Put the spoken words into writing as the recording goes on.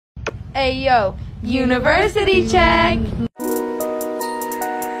Ayo, University Check!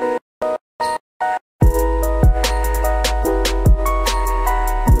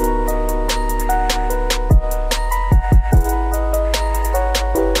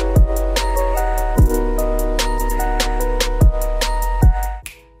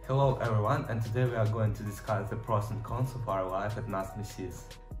 Hello everyone, and today we are going to discuss the pros and cons of our life at NUST MISIS.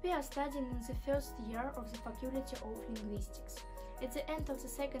 We are studying in the first year of the Faculty of Linguistics. At the end of the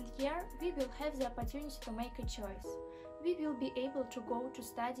second year, we will have the opportunity to make a choice. We will be able to go to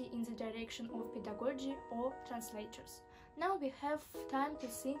study in the direction of pedagogy or translators. Now we have time to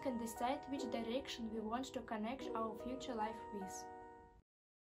think and decide which direction we want to connect our future life with.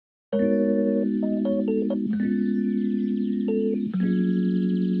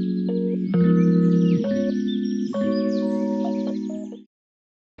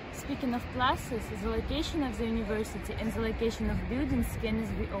 Speaking of pluses, the location of the university and the location of buildings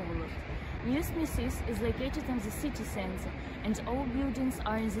cannot be overlooked. NUST MISIS is located in the city center, and all buildings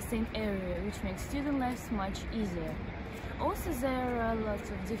are in the same area, which makes student life much easier. Also, there are lots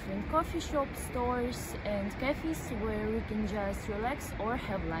of different coffee shops, stores and cafes where we can just relax or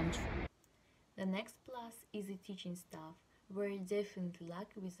have lunch. The next plus is the teaching staff. We're definitely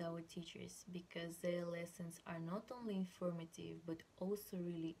lucky with our teachers because their lessons are not only informative but also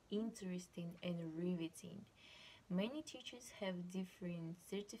really interesting and riveting. Many teachers have different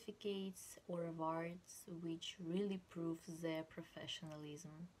certificates or awards which really proves their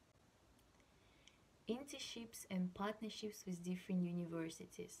professionalism. Internships and partnerships with different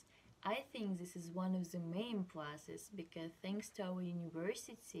universities. I think this is one of the main pluses because thanks to our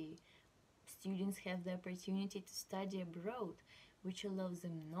university, students have the opportunity to study abroad, which allows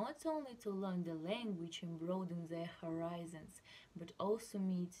them not only to learn the language and broaden their horizons, but also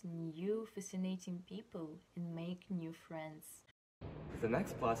meet new fascinating people and make new friends. The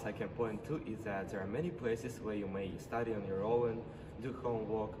next plus I can point to is that there are many places where you may study on your own, do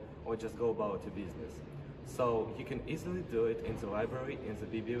homework, or just go about your business. So you can easily do it in the library, in the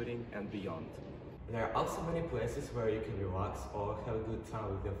B building, and beyond. There are also many places where you can relax or have a good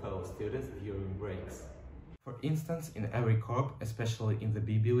time with your fellow students during breaks. For instance, in every corp, especially in the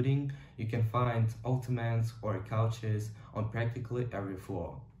B building, you can find ottomans or couches on practically every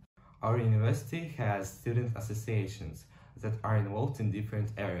floor. Our university has student associations that are involved in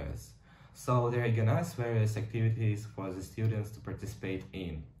different areas, so they organize various activities for the students to participate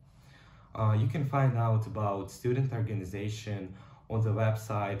in. You can find out about student organization on the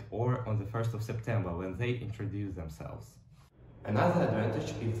website or on the 1st of September when they introduce themselves. Another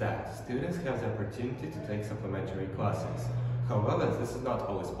advantage is that students have the opportunity to take supplementary classes. However, this is not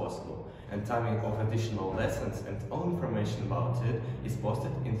always possible, and timing of additional lessons and all information about it is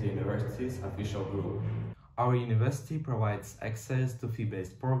posted in the university's official group. Our university provides access to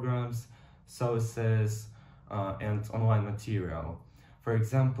fee-based programs, services, and online material. For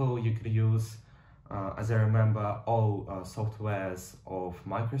example, you could use as I remember, all softwares of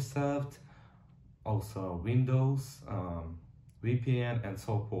Microsoft, also Windows, VPN, and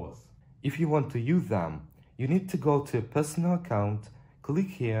so forth. If you want to use them, you need to go to a personal account, click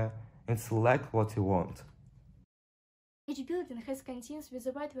here, and select what you want. Each building has canteens with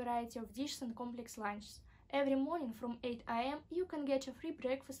a wide variety of dishes and complex lunches. Every morning from 8 am you can get a free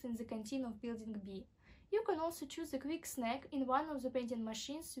breakfast in the canteen of Building B. You can also choose a quick snack in one of the vending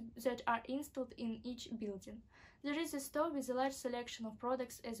machines that are installed in each building. There is a store with a large selection of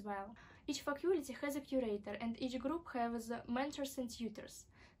products as well. Each faculty has a curator and each group has mentors and tutors.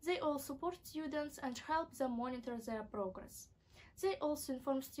 They all support students and help them monitor their progress. They also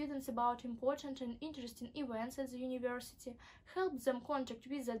inform students about important and interesting events at the university, help them contact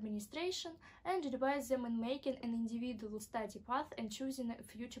with the administration, and advise them in making an individual study path and choosing a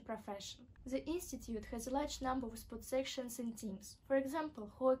future profession. The institute has a large number of sports sections and teams, for example,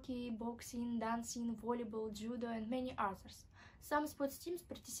 hockey, boxing, dancing, volleyball, judo, and many others. Some sports teams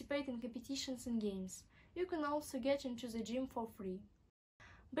participate in competitions and games. You can also get into the gym for free.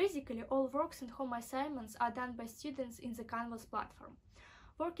 Basically, all works and home assignments are done by students in the Canvas platform.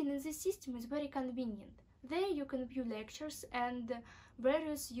 Working in this system is very convenient. There you can view lectures and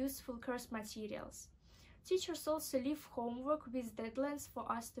various useful course materials. Teachers also leave homework with deadlines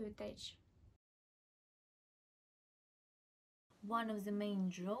for us to attach. One of the main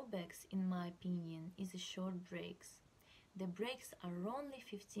drawbacks, in my opinion, is the short breaks. The breaks are only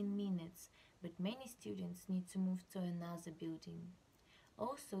 15 minutes, but many students need to move to another building.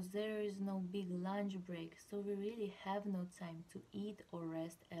 Also, there is no big lunch break, so we really have no time to eat or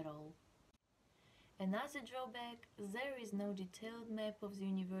rest at all. Another drawback, there is no detailed map of the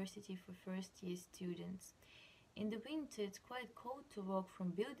university for first-year students. In the winter, it's quite cold to walk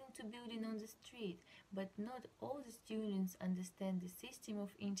from building to building on the street, but not all the students understand the system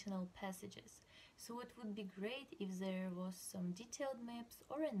of internal passages. So it would be great if there was some detailed maps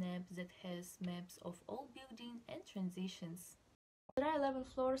or an app that has maps of all building and transitions. There are 11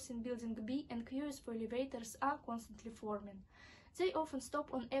 floors in Building B and queues for elevators are constantly forming. They often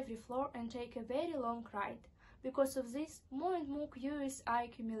stop on every floor and take a very long ride. Because of this, more and more queues are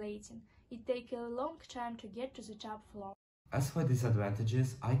accumulating. It takes a long time to get to the top floor. As for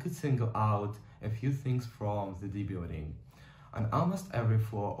disadvantages, I could single out a few things from the D building. On almost every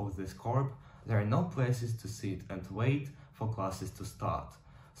floor of this corp, there are no places to sit and wait for classes to start,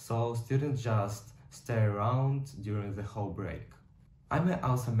 so students just stay around during the whole break. I may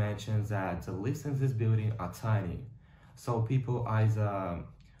also mention that the lifts in this building are tiny, so people either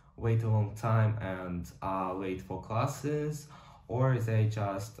wait a long time and are late for classes, or they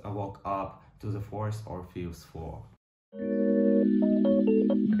just walk up to the 4th or 5th floor.